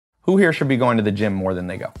Who here should be going to the gym more than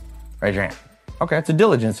they go? Raise your hand. Okay, it's a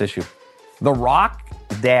diligence issue. The Rock's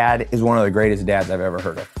dad is one of the greatest dads I've ever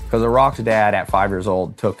heard of. Because The Rock's dad at 5 years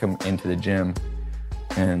old took him into the gym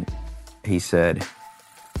and he said,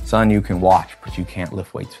 son, you can watch, but you can't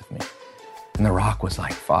lift weights with me. And The Rock was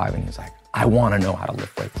like 5 and he's like, I want to know how to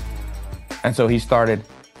lift weights. And so he started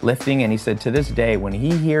lifting and he said to this day, when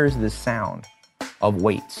he hears the sound of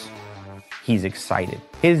weights, he's excited.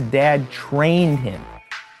 His dad trained him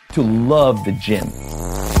to love the gym.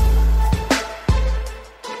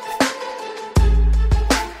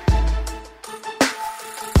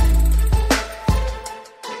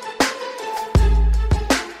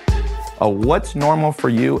 What's normal for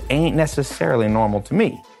you ain't necessarily normal to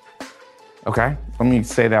me. Okay? Let me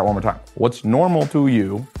say that one more time. What's normal to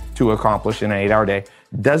you to accomplish in an 8-hour day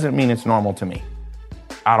doesn't mean it's normal to me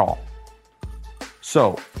at all.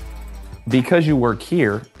 So, because you work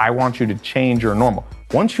here, I want you to change your normal.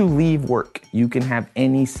 Once you leave work, you can have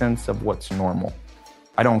any sense of what's normal.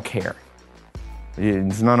 I don't care.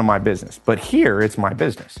 It's none of my business. But here, it's my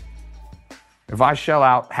business. If I shell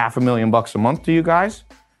out $500,000 a month to you guys,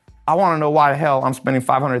 I want to know why the hell I'm spending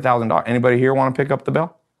 $500,000. Anybody here want to pick up the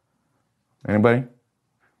bill? Anybody?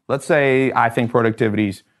 Let's say I think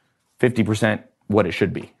productivity's 50% what it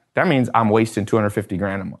should be. That means I'm wasting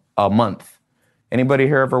 $250,000 a month. Anybody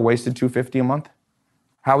here ever wasted $250 a month?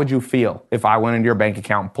 How would you feel if I went into your bank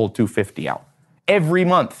account and pulled $250 out every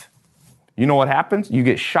month? You know what happens? You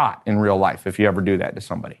get shot in real life if you ever do that to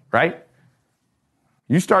somebody, right?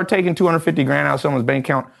 You start taking $250,000 out of someone's bank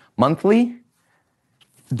account monthly,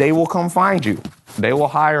 they will come find you. They will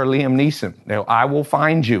hire Liam Neeson. I will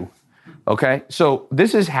find you. Okay? So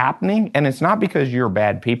this is happening, and it's not because you're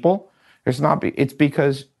bad people. It's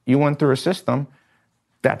because you went through a system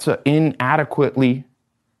that's an inadequately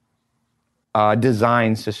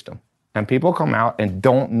designed system. And people come out and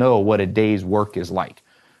don't know what a day's work is like.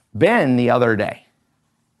 Ben, the other day,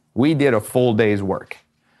 we did a full day's work.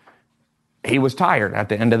 He was tired at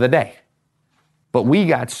the end of the day. But we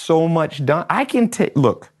got so much done.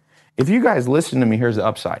 Look, if you guys listen to me, here's the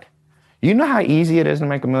upside. You know how easy it is to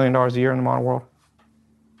make $1 million a year in the modern world?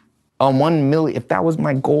 On 1 million, if that was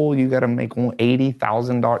my goal, you got to make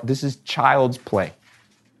 $80,000. This is child's play.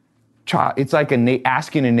 It's like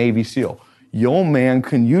asking a Navy SEAL, yo man,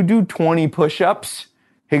 can you do 20 push-ups?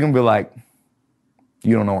 He can be like,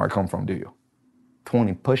 you don't know where I come from, do you?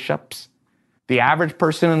 20 push-ups? The average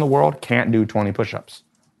person in the world can't do 20 push-ups.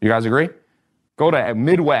 You guys agree? Go to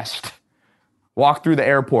Midwest, walk through the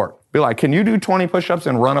airport, be like, can you do 20 push-ups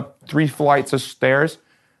and run up 3 flights of stairs?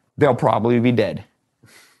 They'll probably be dead,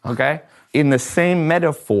 okay? In the same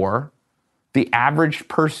metaphor, the average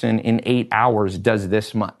person in 8 hours does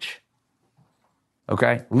this much,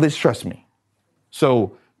 okay? Trust me.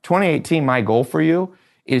 So 2018, my goal for you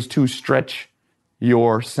is to stretch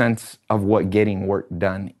your sense of what getting work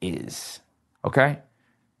done is, okay?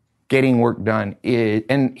 Getting work done is,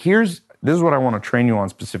 and this is what I want to train you on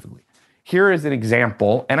specifically. Here is an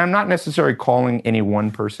example, and I'm not necessarily calling any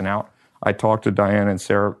one person out. I talked to Diana and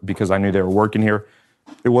Sarah because I knew they were working here.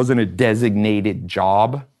 It wasn't a designated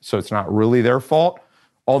job, so it's not really their fault.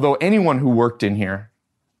 Although anyone who worked in here,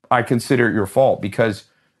 I consider it your fault because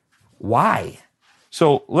why?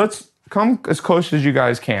 So let's come as close as you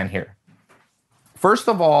guys can here. First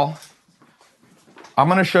of all, I'm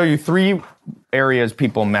going to show you 3 areas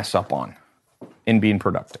people mess up on in being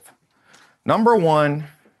productive. Number 1,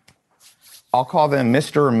 I'll call them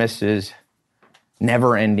Mr. or Mrs.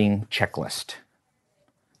 Never-ending checklist.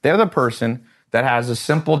 They're the person that has a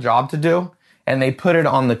simple job to do, and they put it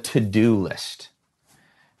on the to-do list.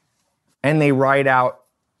 And they write out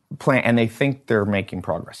plan, and they think they're making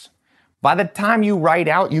progress. By the time you write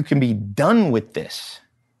out, you can be done with this.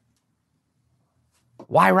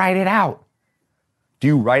 Why write it out? Do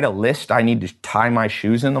you write a list? I need to tie my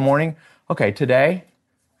shoes in the morning. Okay, today,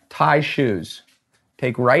 tie shoes.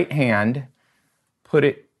 Take right hand, put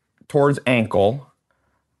it towards ankle,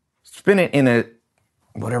 spin it in a,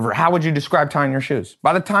 whatever. How would you describe tying your shoes?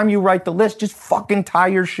 By the time you write the list, just fucking tie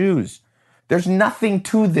your shoes. There's nothing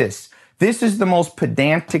to this. This is the most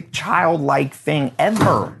pedantic, childlike thing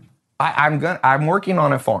ever. I'm working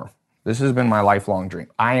on a farm. This has been my lifelong dream.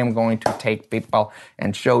 I am going to take people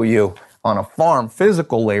and show you on a farm,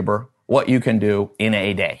 physical labor, what you can do in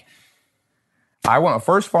a day.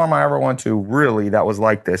 First farm I ever went to, really, that was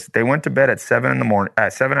like this. They went to bed at 7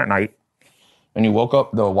 at night, and the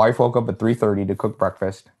wife woke up at 3:30 to cook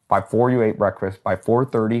breakfast. By 4, you ate breakfast. By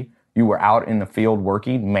 4:30, you were out in the field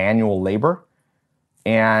working, manual labor.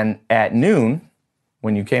 And at noon,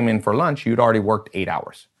 when you came in for lunch, you'd already worked 8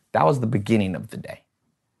 hours. That was the beginning of the day.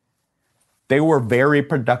 They were very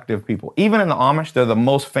productive people. Even in the Amish, they're the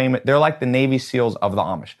most famous. They're like the Navy SEALs of the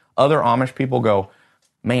Amish. Other Amish people go,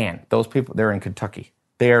 man, those people, they're in Kentucky.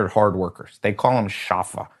 They're hard workers. They call them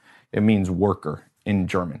Schafe. It means worker in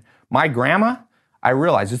German. My grandma, I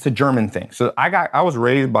realized it's a German thing. So I was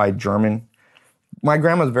raised by German. My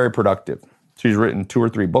grandma's very productive. She's written 2 or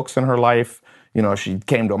 3 books in her life. You know, she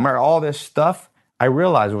came to America, all this stuff. I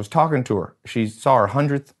realized I was talking to her. She saw her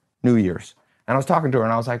 100th New Year's. And I was talking to her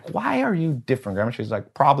and I was like, why are you different, Grandma? She's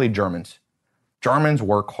like, probably Germans. Germans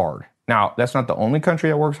work hard. Now, that's not the only country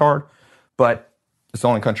that works hard, but it's the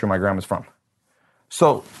only country my grandma's from.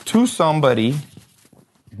 So to somebody,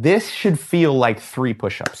 this should feel like 3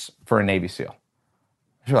 push-ups for a Navy SEAL.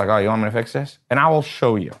 She's like, oh, you want me to fix this? And I will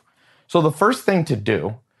show you. So the first thing to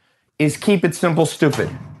do is keep it simple, stupid.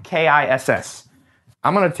 KISS.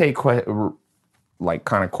 I'm going to take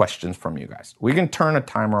kind of questions from you guys. We can turn a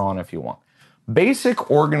timer on if you want.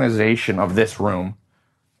 Basic organization of this room.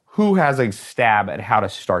 Who has a stab at how to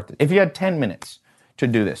start this? If you had 10 minutes to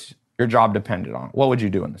do this, your job depended on it, what would you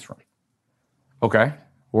do in this room? Okay.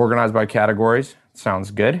 Organized by categories.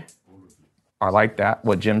 Sounds good. I like that.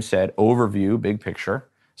 What Jim said, overview, big picture.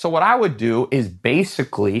 So what I would do is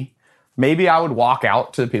basically, maybe I would walk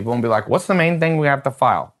out to the people and be like, what's the main thing we have to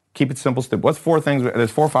file? Keep it simple, stupid. What's 4 things?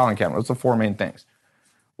 There's 4 filing cabinets. What's the 4 main things?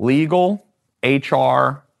 Legal,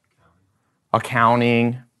 HR,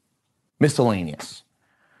 accounting, miscellaneous.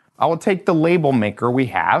 I would take the label maker we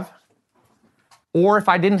have, or if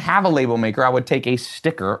I didn't have a label maker, I would take a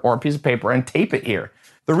sticker or a piece of paper and tape it here.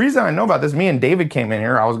 The reason I know about this, me and David came in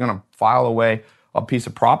here, I was gonna file away a piece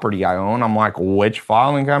of property I own. I'm like, which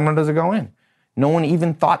filing cabinet does it go in? No one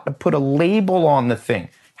even thought to put a label on the thing.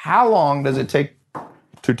 How long does it take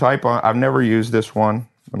to type on? I've never used this one.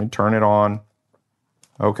 Let me turn it on.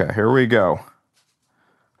 Okay, here we go.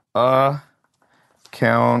 Accounting.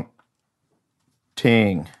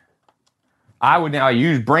 I would now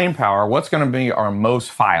use brain power. What's going to be our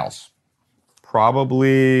most files?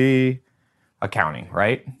 Probably accounting,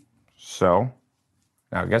 right? So,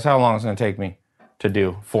 now guess how long it's going to take me to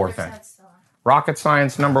do 4 things. Rocket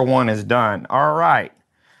science number 1 is done. All right.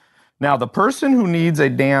 Now, the person who needs a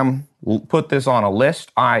damn put this on a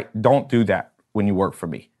list, I don't do that when you work for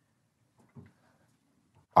me.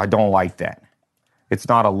 I don't like that. It's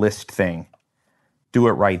not a list thing. Do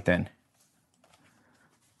it right then.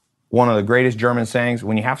 One of the greatest German sayings,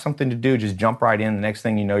 when you have something to do, just jump right in. The next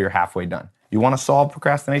thing you know, you're halfway done. You want to solve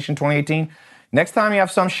procrastination 2018? Next time you have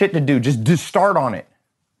some shit to do, just start on it.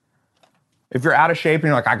 If you're out of shape and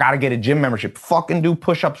you're like, I got to get a gym membership, fucking do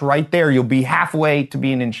push-ups right there. You'll be halfway to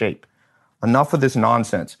being in shape. Enough of this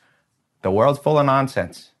nonsense. The world's full of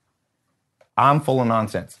nonsense. I'm full of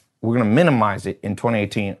nonsense. We're going to minimize it in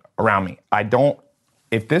 2018 around me.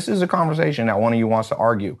 If this is a conversation that one of you wants to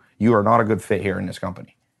argue, you are not a good fit here in this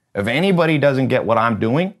company. If anybody doesn't get what I'm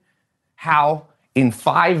doing, how in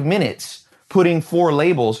 5 minutes putting 4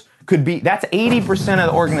 labels could be, that's 80%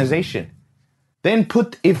 of the organization. Then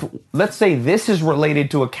let's say this is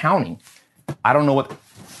related to accounting. I don't know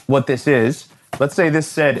what this is. Let's say this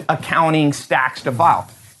said accounting stacks to file.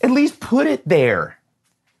 At least put it there.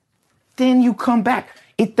 Then you come back.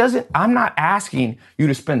 I'm not asking you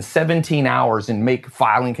to spend 17 hours and make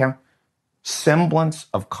filing count. Semblance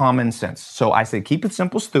of common sense. So I say keep it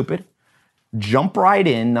simple, stupid. Jump right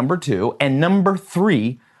in, number 2. And number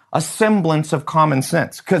 3, a semblance of common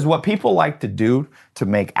sense. Because what people like to do to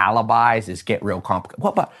make alibis is get real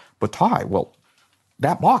complicated. But Ty,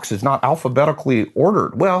 that box is not alphabetically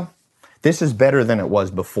ordered. Well, this is better than it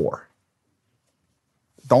was before.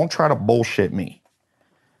 Don't try to bullshit me.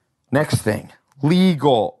 Next thing,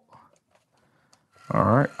 legal. All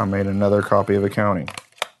right, I made another copy of accounting.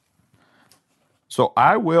 So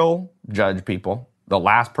I will judge people, the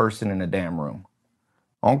last person in the damn room.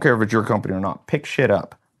 I don't care if it's your company or not. Pick shit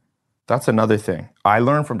up. That's another thing. I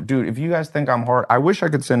learned from, dude, if you guys think I'm hard, I wish I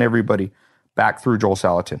could send everybody back through Joel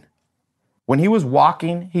Salatin. When he was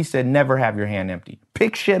walking, he said, never have your hand empty.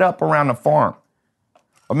 Pick shit up around the farm.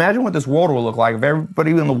 Imagine what this world would look like if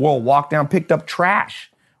everybody in the world walked down, picked up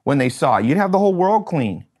trash when they saw it. You'd have the whole world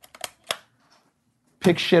clean.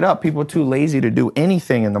 Pick shit up. People are too lazy to do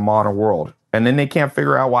anything in the modern world. And then they can't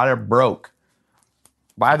figure out why they're broke.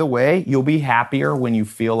 By the way, you'll be happier when you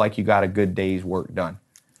feel like you got a good day's work done.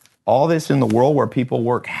 All this in the world where people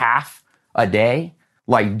work half a day,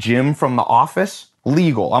 like Jim from The Office,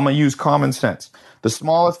 legal. I'm going to use common sense. The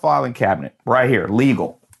smallest filing cabinet, right here,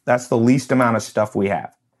 legal. That's the least amount of stuff we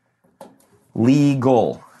have.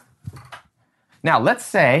 Legal. Now, let's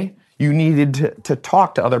say you needed to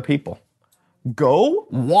talk to other people. Go,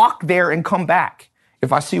 walk there, and come back.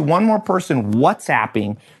 If I see one more person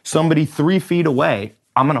WhatsApping somebody 3 feet away,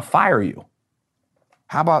 I'm going to fire you.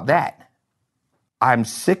 How about that? I'm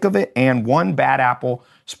sick of it, and one bad apple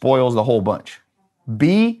spoils the whole bunch.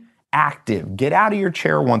 Be active. Get out of your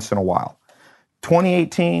chair once in a while.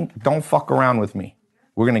 2018, don't fuck around with me.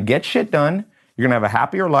 We're going to get shit done. You're going to have a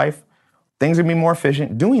happier life. Things are going to be more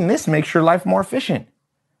efficient. Doing this makes your life more efficient.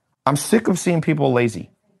 I'm sick of seeing people lazy.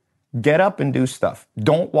 Get up and do stuff.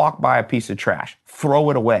 Don't walk by a piece of trash. Throw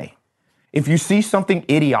it away. If you see something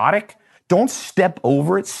idiotic, don't step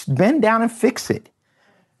over it. Bend down and fix it.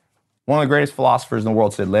 One of the greatest philosophers in the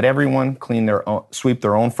world said, let everyone sweep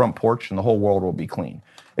their own front porch and the whole world will be clean.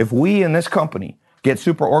 If we in this company get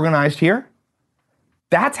super organized here,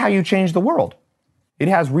 that's how you change the world. It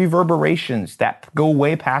has reverberations that go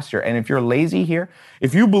way past here. And if you're lazy here,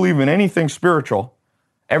 if you believe in anything spiritual,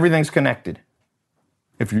 everything's connected.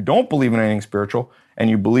 If you don't believe in anything spiritual and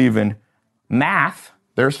you believe in math,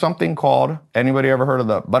 there's something called, anybody ever heard of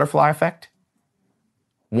the butterfly effect?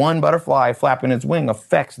 One butterfly flapping its wing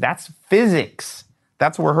affects, that's physics.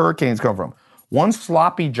 That's where hurricanes come from. One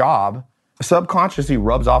sloppy job subconsciously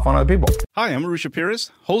rubs off on other people. Hi, I'm Arusha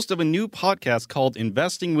Pires, host of a new podcast called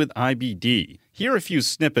Investing with IBD. Here are a few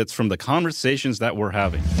snippets from the conversations that we're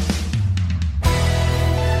having.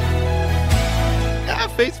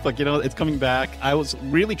 Facebook, it's coming back. I was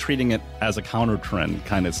really treating it as a counter trend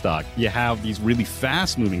kind of stock. You have these really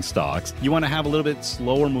fast moving stocks. You want to have a little bit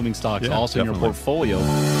slower moving stocks also definitely in your portfolio.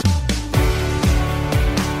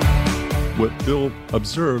 What Bill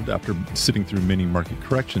observed after sitting through many market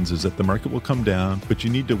corrections is that the market will come down, but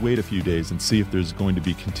you need to wait a few days and see if there's going to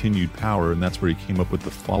be continued power. And that's where he came up with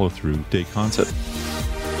the follow-through day concept.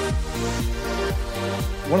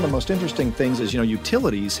 One of the most interesting things is,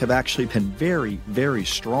 utilities have actually been very, very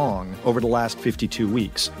strong over the last 52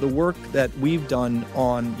 weeks. The work that we've done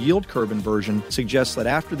on yield curve inversion suggests that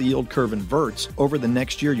after the yield curve inverts, over the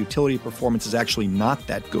next year, utility performance is actually not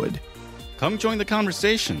that good. Come join the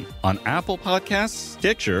conversation on Apple Podcasts,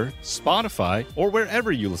 Stitcher, Spotify, or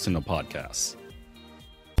wherever you listen to podcasts.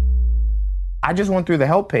 I just went through the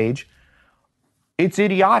help page. It's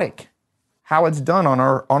idiotic how it's done on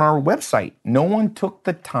our website. No one took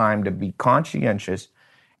the time to be conscientious.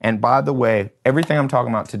 And by the way, everything I'm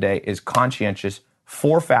talking about today is conscientious.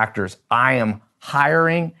 4 factors. I am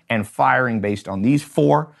hiring and firing based on these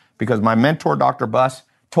 4 because my mentor, Dr. Buss,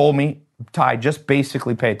 told me, Ty, just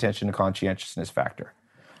basically pay attention to conscientiousness factor.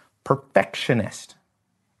 Perfectionist.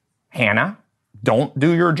 Hannah, don't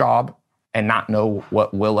do your job and not know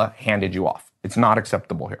what Willa handed you off. It's not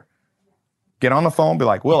acceptable here. Get on the phone, be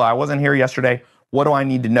like, Willa, I wasn't here yesterday. What do I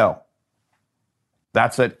need to know?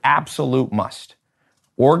 That's an absolute must.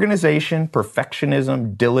 Organization,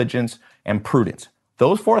 perfectionism, diligence, and prudence.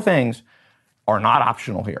 Those 4 things are not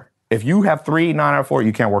optional here. If you have 3, 9 out of 4,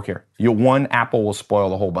 you can't work here. One apple will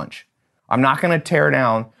spoil the whole bunch. I'm not going to tear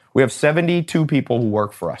down. We have 72 people who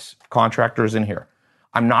work for us, contractors in here.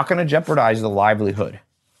 I'm not going to jeopardize the livelihood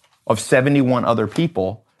of 71 other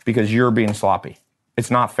people because you're being sloppy.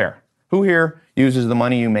 It's not fair. Who here uses the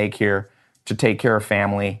money you make here to take care of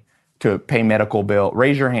family, to pay medical bill?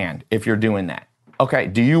 Raise your hand if you're doing that. Okay,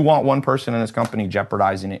 do you want one person in this company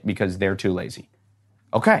jeopardizing it because they're too lazy?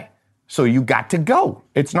 Okay, so you got to go.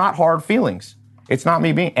 It's not hard feelings. It's not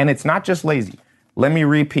me being, and it's not just lazy. Let me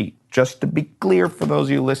repeat, just to be clear for those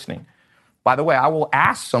of you listening. By the way, I will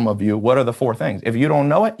ask some of you, what are the 4 things? If you don't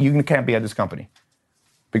know it, you can't be at this company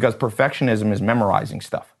because perfectionism is memorizing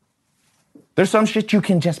stuff. There's some shit you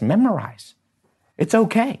can just memorize. It's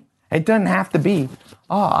okay. It doesn't have to be,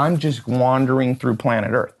 I'm just wandering through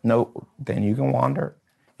planet Earth. No, then you can wander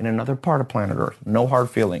in another part of planet Earth. No hard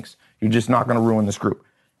feelings. You're just not going to ruin this group.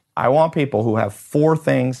 I want people who have 4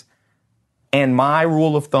 things, and my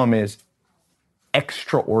rule of thumb is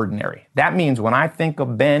extraordinary. That means when I think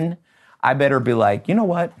of Ben, I better be like, you know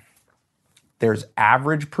what? There's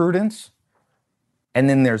average prudence, and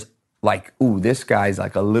then there's like, this guy's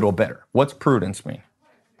like a little better. What's prudence mean?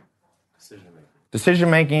 Decision-making.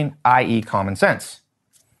 Decision-making, i.e. common sense,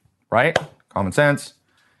 right? Common sense.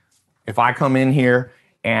 If I come in here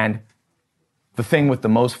and the thing with the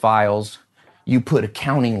most files, you put the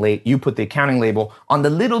accounting label on the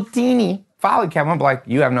little teeny filing cabinet, I'm like,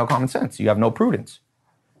 you have no common sense. You have no prudence.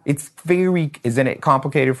 Isn't it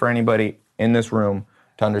complicated for anybody in this room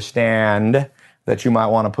to understand that you might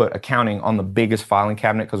want to put accounting on the biggest filing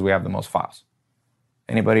cabinet because we have the most files?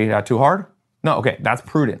 Anybody too hard? No, okay, that's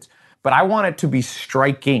prudence. But I want it to be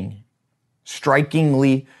strikingly,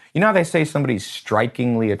 you know how they say somebody's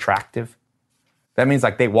strikingly attractive? That means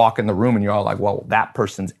like they walk in the room and you're all like, well, that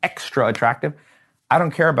person's extra attractive. I don't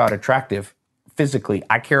care about attractive physically.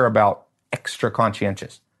 I care about extra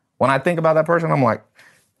conscientious. When I think about that person, I'm like,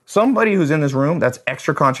 somebody who's in this room that's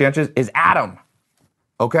extra conscientious is Adam.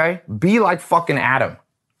 Okay? Be like fucking Adam.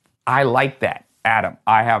 I like that, Adam.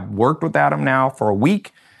 I have worked with Adam now for a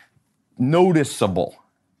week. Noticeable.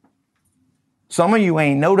 Some of you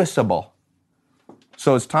ain't noticeable.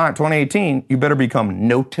 So it's time, 2018, you better become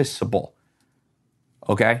noticeable.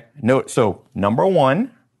 Okay? So number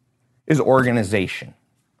one is organization.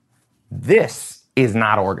 This is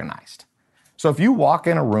not organized. So if you walk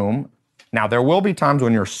in a room, now there will be times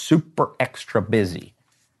when you're super extra busy.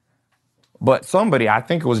 But somebody, I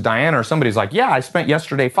think it was Diana or somebody's like, yeah, I spent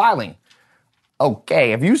yesterday filing.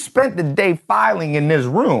 Okay, if you spent the day filing in this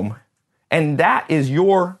room, and that is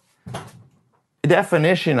your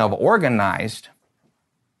definition of organized,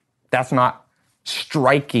 that's not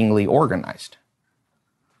strikingly organized.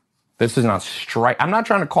 This is not I'm not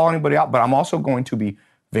trying to call anybody out, but I'm also going to be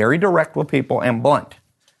very direct with people and blunt.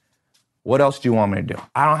 What else do you want me to do?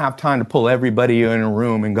 I don't have time to pull everybody in a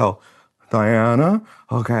room and go, Diana,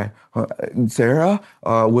 okay, Sarah,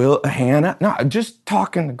 Will, Hannah. No, just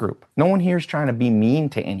talk in the group. No one here is trying to be mean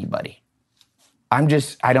to anybody. I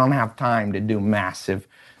don't have time to do massive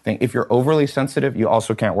thing. If you're overly sensitive, you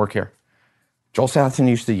also can't work here. Joel Salatin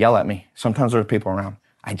used to yell at me. Sometimes there were people around.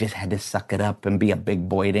 I just had to suck it up and be a big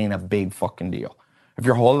boy. It ain't a big fucking deal. If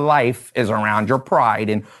your whole life is around your pride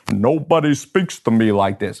and nobody speaks to me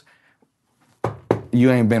like this,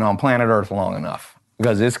 you ain't been on planet Earth long enough,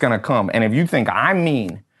 because it's going to come. And if you think I'm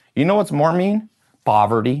mean, you know what's more mean?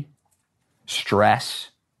 Poverty,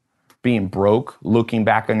 stress, being broke, looking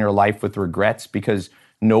back on your life with regrets because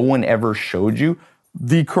no one ever showed you.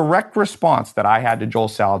 The correct response that I had to Joel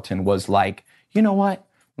Salatin was like, you know what?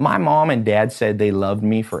 My mom and dad said they loved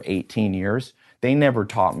me for 18 years. They never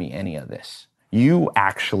taught me any of this. You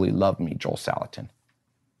actually love me, Joel Salatin.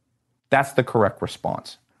 That's the correct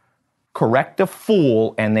response. Correct a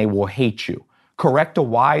fool and they will hate you. Correct a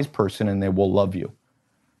wise person and they will love you.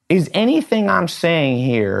 Is anything I'm saying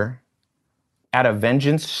here out of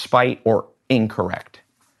vengeance, spite, or incorrect?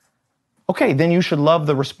 Okay, then you should love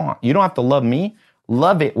the response. You don't have to love me.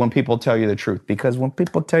 Love it when people tell you the truth, because when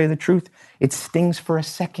people tell you the truth, it stings for a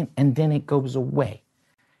second and then it goes away.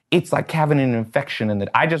 It's like having an infection.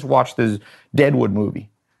 I just watched this Deadwood movie,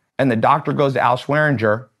 and the doctor goes to Al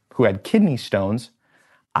Schweringer, who had kidney stones.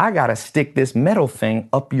 I got to stick this metal thing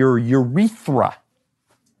up your urethra.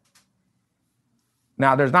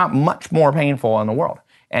 Now, there's not much more painful in the world.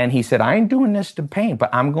 And he said, I ain't doing this to pain, but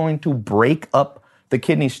I'm going to break up the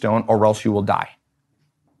kidney stone or else you will die.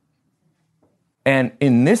 And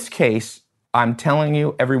in this case, I'm telling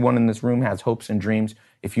you, everyone in this room has hopes and dreams.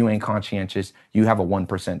 If you ain't conscientious, you have a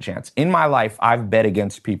 1% chance. In my life, I've bet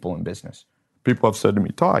against people in business. People have said to me,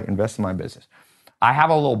 Ty, invest in my business. I have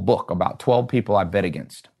a little book about 12 people I bet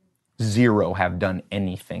against. 0 have done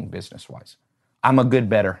anything business-wise. I'm a good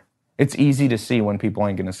bettor. It's easy to see when people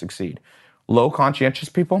ain't gonna succeed. Low conscientious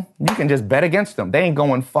people, you can just bet against them. They ain't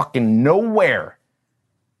going fucking nowhere.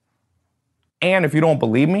 And if you don't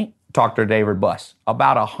believe me, talk to David Buss.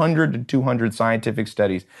 About 100 to 200 scientific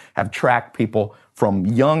studies have tracked people from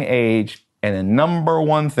young age, and the number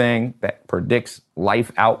one thing that predicts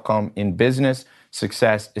life outcome in business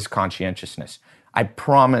success is conscientiousness. I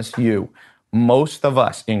promise you, most of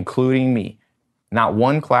us, including me, not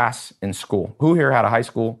one class in school. Who here had a high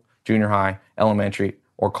school, junior high, elementary,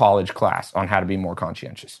 or college class on how to be more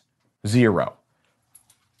conscientious? 0.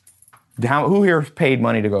 Who here paid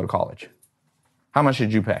money to go to college? How much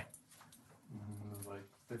did you pay? Like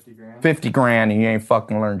 50 grand. 50 grand, and you ain't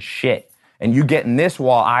fucking learned shit. And you getting this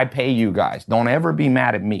while I pay you guys. Don't ever be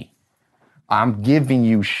mad at me. I'm giving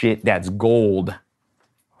you shit that's gold.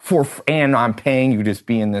 And I'm paying you to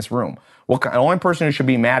be in this room. The only person who should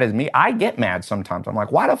be mad is me. I get mad sometimes. I'm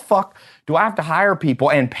like, why the fuck do I have to hire people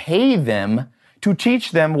and pay them to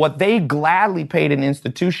teach them what they gladly paid an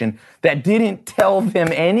institution that didn't tell them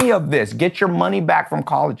any of this? Get your money back from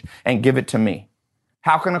college and give it to me.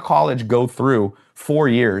 How can a college go through 4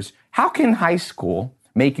 years? How can high school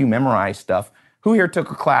make you memorize stuff? Who here took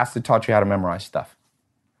a class that taught you how to memorize stuff?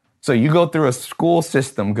 So you go through a school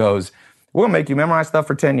system goes, we'll make you memorize stuff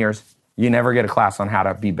for 10 years. You never get a class on how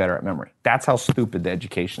to be better at memory. That's how stupid the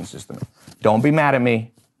education system is. Don't be mad at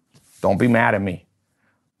me. Don't be mad at me.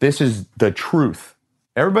 This is the truth.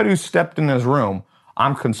 Everybody who stepped in this room,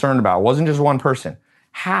 I'm concerned about. It wasn't just one person.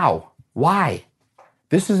 How? Why?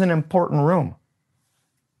 This is an important room.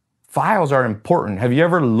 Files are important. Have you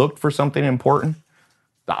ever looked for something important?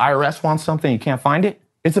 The IRS wants something, you can't find it?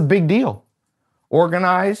 It's a big deal.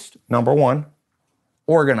 Organized, number one.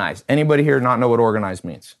 Organized. Anybody here not know what organized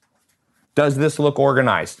means? Does this look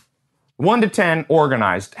organized? 1 to 10,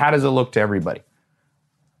 organized. How does it look to everybody?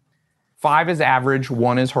 5 is average,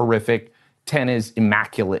 1 is horrific, 10 is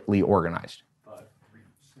immaculately organized.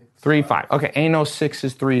 3, 5. Okay, ain't no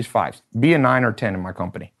 6s, 3s, 5s. Be a 9 or 10 in my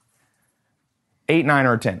company. 8, 9,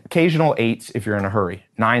 or 10. Occasional 8s if you're in a hurry.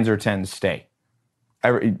 9s or 10s stay.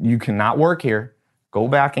 You cannot work here. Go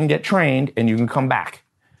back and get trained, and you can come back.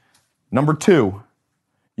 Number 2,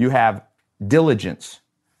 you have diligence.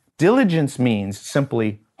 Diligence means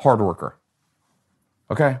simply hard worker.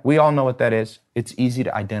 Okay? We all know what that is. It's easy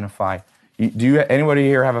to identify. Anybody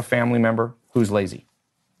here have a family member who's lazy?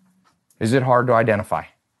 Is it hard to identify?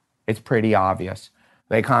 It's pretty obvious.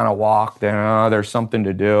 They kind of walk, there's something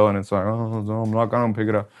to do, and it's like, oh, I'm not going to pick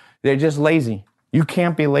it up. They're just lazy. You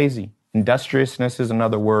can't be lazy. Industriousness is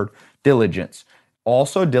another word. Diligence.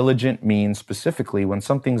 Also, diligent means specifically when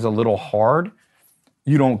something's a little hard,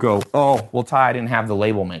 you don't go, oh, well, Ty, I didn't have the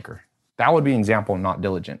label maker. That would be an example of not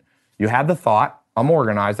diligent. You had the thought, I'm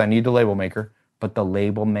organized, I need the label maker, but the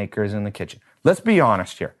label maker is in the kitchen. Let's be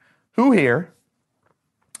honest here. Who here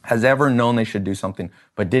has ever known they should do something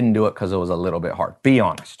but didn't do it because it was a little bit hard? Be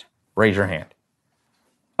honest. Raise your hand.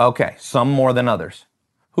 Okay, some more than others.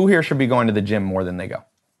 Who here should be going to the gym more than they go?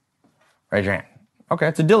 Raise your hand. Okay,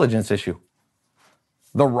 it's a diligence issue.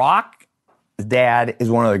 The Rock's dad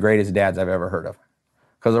is one of the greatest dads I've ever heard of.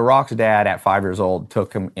 Because The Rock's dad at 5 years old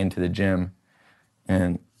took him into the gym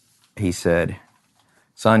and he said,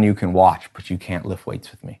 son, you can watch, but you can't lift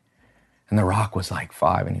weights with me. And The Rock was like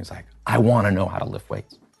 5 and he was like, I want to know how to lift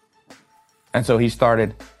weights. And so he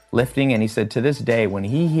started lifting and he said to this day, when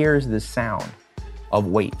he hears the sound of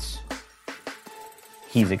weights,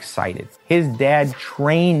 he's excited. His dad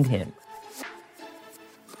trained him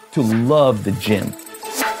to love the gym.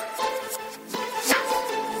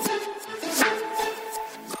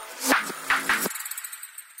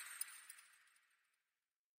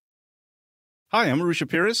 Hi, I'm Arusha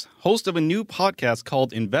Pires, host of a new podcast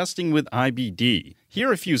called Investing with IBD. Here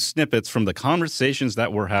are a few snippets from the conversations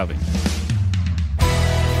that we're having.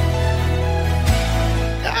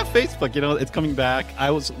 Facebook, it's coming back.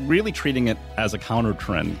 I was really treating it as a counter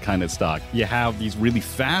trend kind of stock. You have these really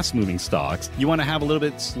fast moving stocks. You want to have a little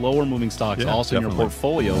bit slower moving stocks also in your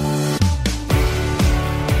portfolio.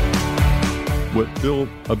 What Bill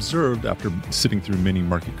observed after sitting through many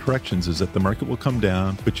market corrections is that the market will come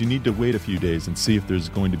down, but you need to wait a few days and see if there's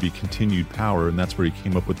going to be continued power, and that's where he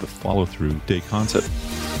came up with the follow-through day concept.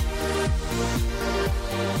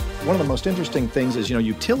 One of the most interesting things is,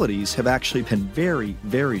 utilities have actually been very,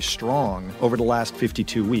 very strong over the last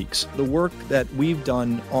 52 weeks. The work that we've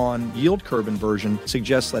done on yield curve inversion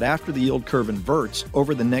suggests that after the yield curve inverts,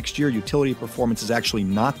 over the next year, utility performance is actually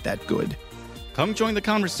not that good. Come join the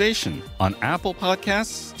conversation on Apple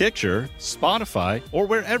Podcasts, Stitcher, Spotify, or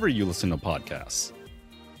wherever you listen to podcasts.